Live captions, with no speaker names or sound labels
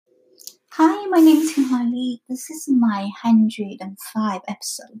Hi, my name is Himali. This is my 105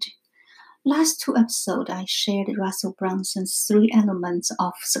 episode. Last two episodes, I shared Russell Brunson's three elements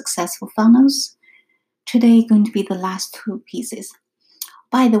of successful funnels. Today, going to be the last two pieces.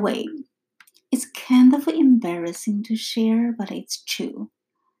 By the way, it's kind of embarrassing to share, but it's true.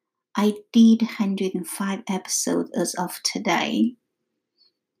 I did 105 episodes as of today,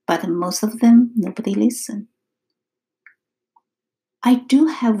 but most of them nobody listened. I do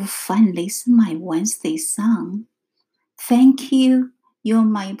have fun listening my Wednesday song. Thank you. You're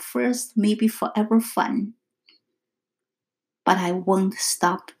my first, maybe forever fun. But I won't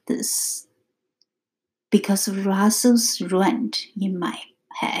stop this because Russell's rant in my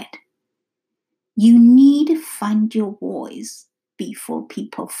head. You need to find your voice before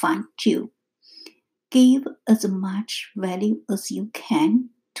people find you. Give as much value as you can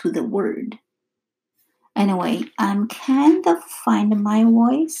to the world. Anyway, I'm kind of find my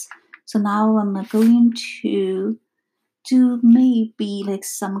voice. So now I'm going to do maybe like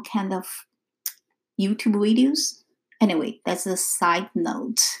some kind of YouTube videos. Anyway, that's a side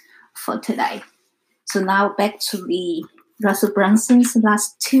note for today. So now back to the Russell Brunson's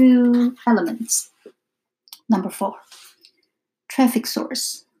last two elements. Number 4, traffic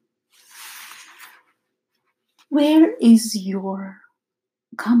source. Where is your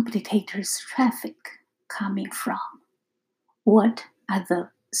competitor's traffic coming from? What are the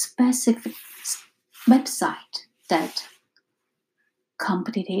specific website that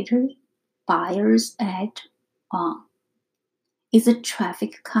competitor buyers add on? Is the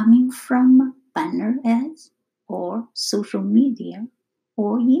traffic coming from banner ads or social media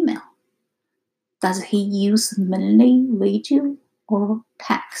or email? Does he use mainly radio or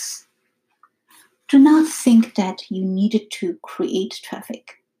text? Do not think that you needed to create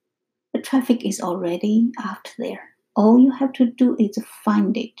traffic. The traffic is already out there. All you have to do is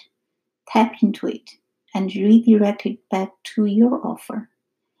find it, tap into it, and redirect it back to your offer.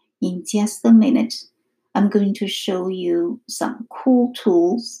 In just a minute, I'm going to show you some cool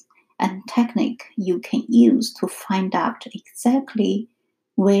tools and technique you can use to find out exactly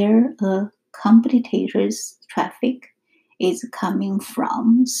where a competitor's traffic is coming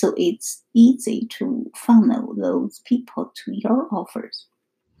from, so it's easy to funnel those people to your offers.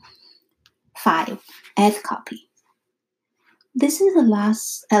 5. Ad copy. This is the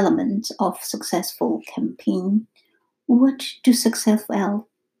last element of successful campaign. What do successful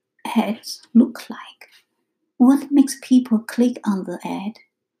ads look like? What makes people click on the ad?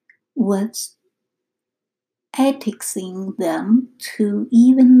 What's ethicsing them to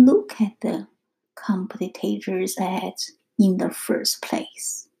even look at the competitor's ads in the first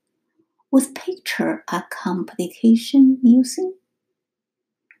place? What picture are competition using?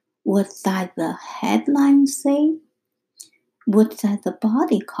 What does the headline say? What does the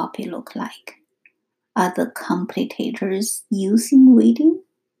body copy look like? Are the competitors using video?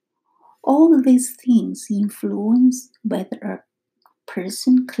 All of these things influence whether a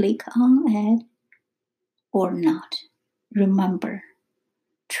person click on ad or not. Remember,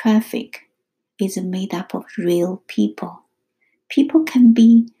 traffic is made up of real people. People can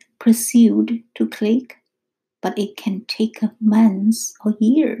be pursued to click, but it can take months or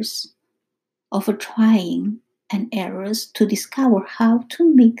years of trying and errors to discover how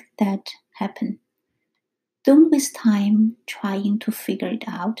to make that happen. Don't waste time trying to figure it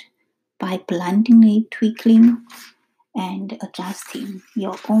out by blindly tweaking and adjusting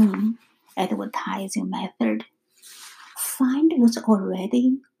your own advertising method. Find what's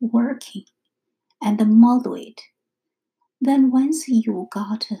already working and model it. Then, once you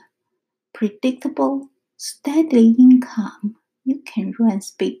got a predictable, steady income, you can run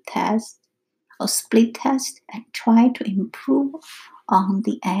speed tests or split test and try to improve on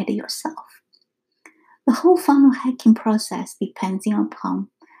the ad yourself. The whole funnel hacking process depends upon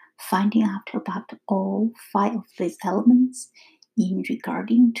finding out about all 5 of these elements in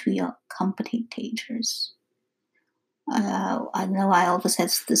regarding to your competitors. I know I always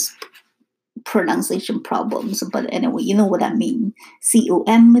have this pronunciation problems, but anyway, you know what I mean.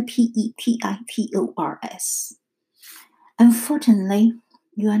 competitors. Unfortunately,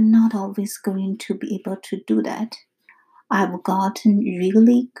 you are not always going to be able to do that. I've gotten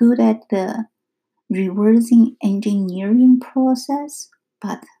really good at the reversing engineering process,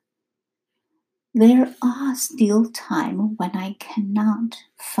 but there are still times when I cannot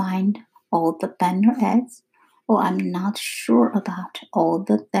find all the banner ads or I'm not sure about all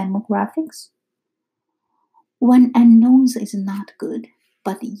the demographics. One unknowns is not good,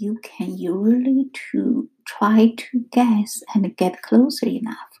 but you can usually to try to guess and get closer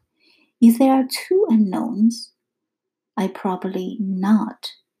enough. If there are 2 unknowns, I probably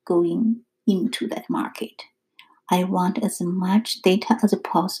not going into that market. I want as much data as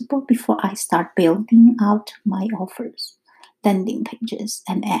possible before I start building out my offers, landing pages,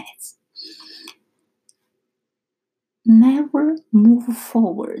 and ads. Never move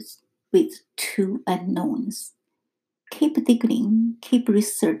forward with two unknowns. Keep digging, keep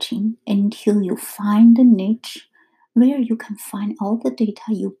researching until you find a niche where you can find all the data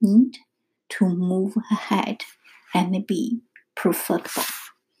you need to move ahead and be profitable.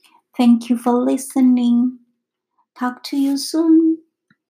 Thank you for listening. Talk to you soon.